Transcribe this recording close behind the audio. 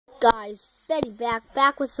guys? Betty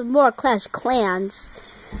back with some more Clash Clans.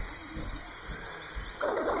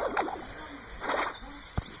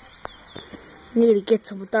 Need to get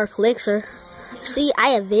some Dark Elixir. See, I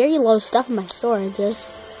have very low stuff in my storages.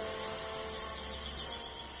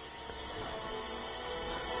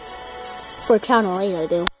 For Channel 8 I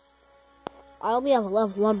do. I only have a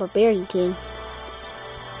level 1 Barbarian King.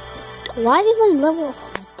 Why is my level...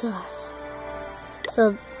 Oh my god.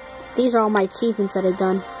 So, these are all my achievements that I've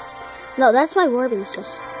done. No, that's my war bases.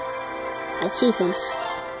 My achievements.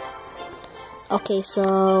 Okay,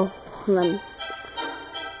 so... Then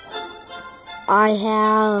I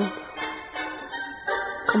have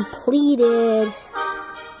completed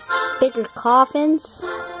bigger coffins.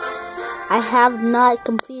 I have not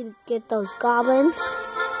completed get those goblins.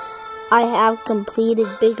 I have completed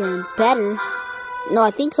bigger and better. No,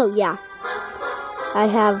 I think so, yeah. I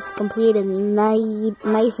have completed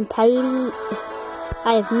nice and tidy.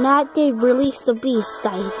 I have not did release the beast.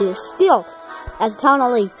 I do still, as Town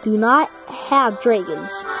Hall 8, do not have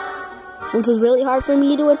dragons, which is really hard for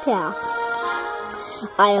me to attack.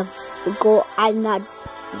 I have gold. I did not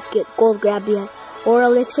get gold grab yet or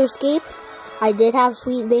elixir escape. I did have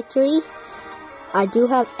sweet victory. I do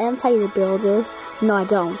have Empire Builder. No, I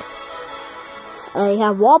don't. I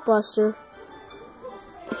have Wallbuster,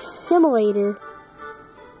 Humulator,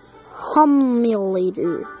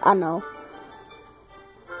 I don't know.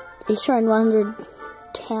 Destroying 100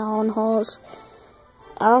 town halls.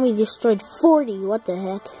 I only destroyed 40. What the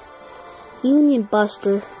heck? Union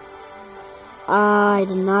Buster. I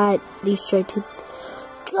did not destroy 2.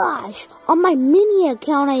 Gosh, on my mini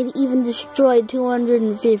account, I even destroyed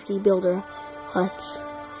 250 builder huts.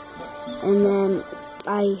 And then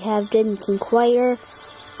I have did Conquire,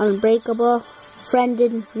 Unbreakable,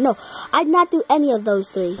 Friended. No, I did not do any of those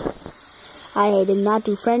 3. I did not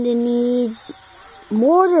do Friend in Need,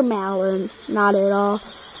 Mortar Mallor, not at all.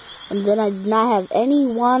 And then I did not have any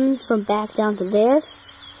one from back down to there.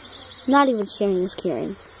 Not even sharing is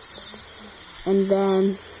caring. And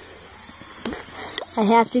then I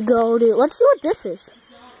have to go to, let's see what this is.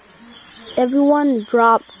 Everyone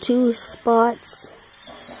drop 2 spots.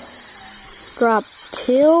 Drop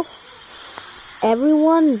 2.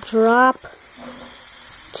 Everyone drop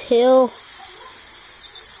 2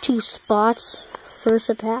 spots. First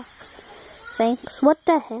attack. Thanks. What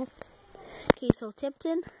the heck? Okay, so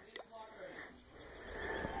Tipton.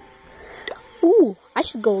 Ooh, I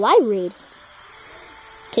should go live raid.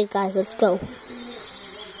 Okay, guys, let's go.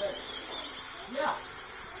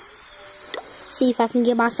 See if I can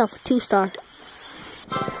get myself a 2-star.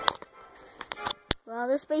 Well,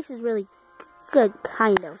 this base is really good,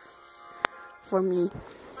 kind of, for me.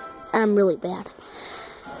 I'm really bad.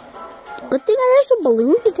 Good thing I have some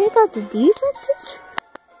balloons to take out the defenses.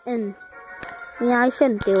 And, yeah, I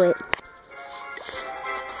shouldn't do it.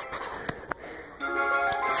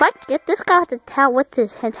 If I could get this guy to town with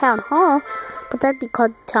his town hall, but that'd be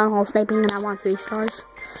called town hall sniping, and I want 3 stars.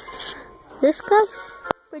 This guy's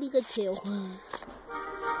pretty good too.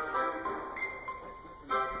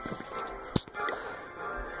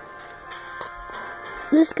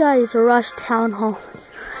 This guy is a rush town hall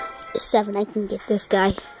 7. I can get this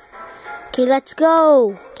guy. Okay, let's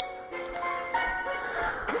go.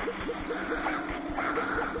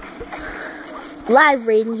 Live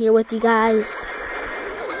raiding here with you guys.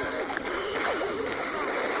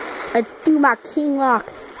 Let's do my King Lock.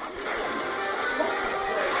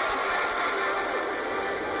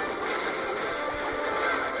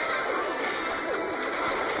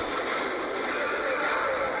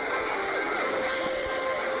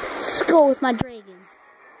 Let's go with my dragon.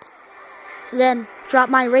 Then drop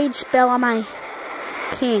my rage spell on my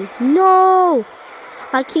king. No!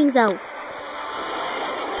 My king's out.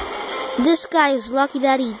 This guy is lucky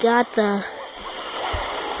that he got the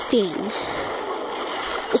thing.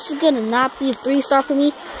 This is gonna not be a 3-star for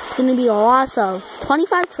me. It's gonna be a loss of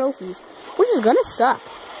 25 trophies, which is gonna suck.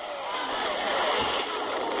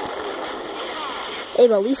 Hey,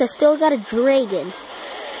 but at least I still got a dragon.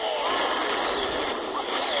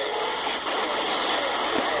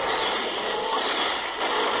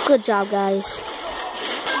 Good job, guys.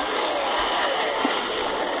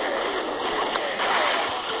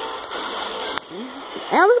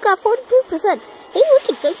 I almost got 42%. Hey, look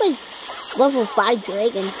at just my level 5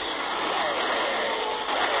 dragon.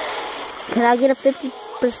 Can I get a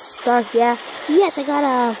 50% star? Yeah. Yes, I got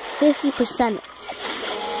a 50%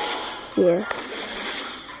 here.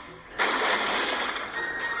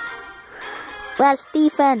 Last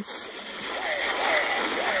defense.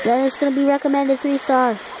 Then it's gonna be recommended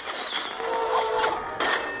 3-star.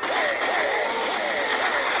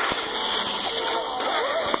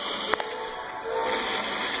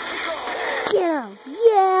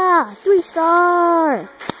 3-star.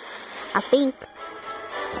 I think.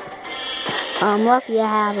 I'm lucky I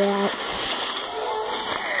have that.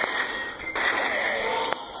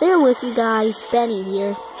 There with you guys, Benny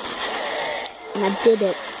here. And I did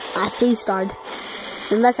it. I 3-starred.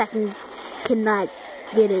 Unless I cannot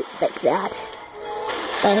get it like that.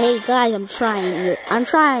 But hey guys, I'm trying it. I'm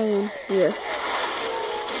trying here.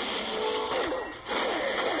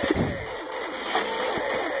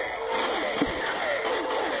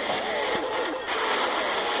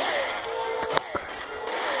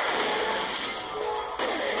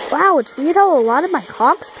 Wow, it's weird how a lot of my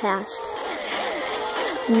hogs passed.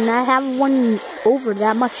 And I haven't won over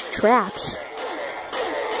that much traps.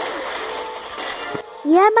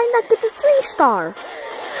 Yeah, I might not get the 3-star.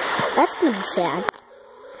 That's gonna be sad.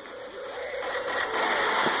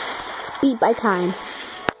 It's beat by time.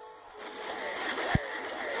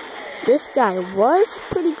 This guy was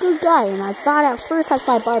a pretty good guy, and I thought at first that's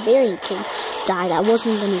why Barbarian King died. I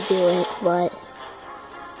wasn't gonna do it, but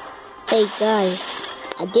hey guys,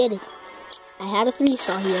 I did it. I had a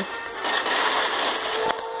 3-star here.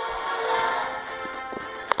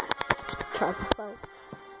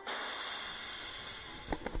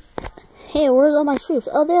 Hey, where's all my troops?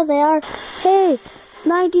 Oh, there they are. Hey,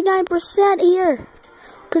 99% here.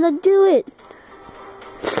 Gonna do it.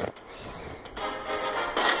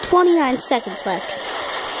 29 seconds left.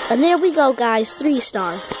 And there we go, guys.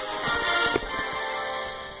 3-star.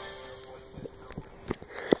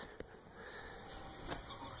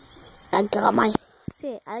 I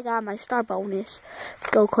got my star bonus. Let's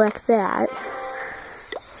go collect that.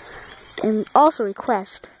 And also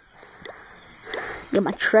request. Get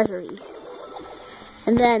my treasury.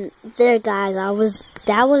 And then there guys,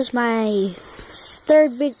 that was my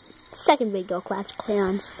second video, Clash of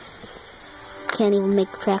Clans. Can't even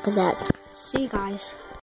make track of that. See you guys.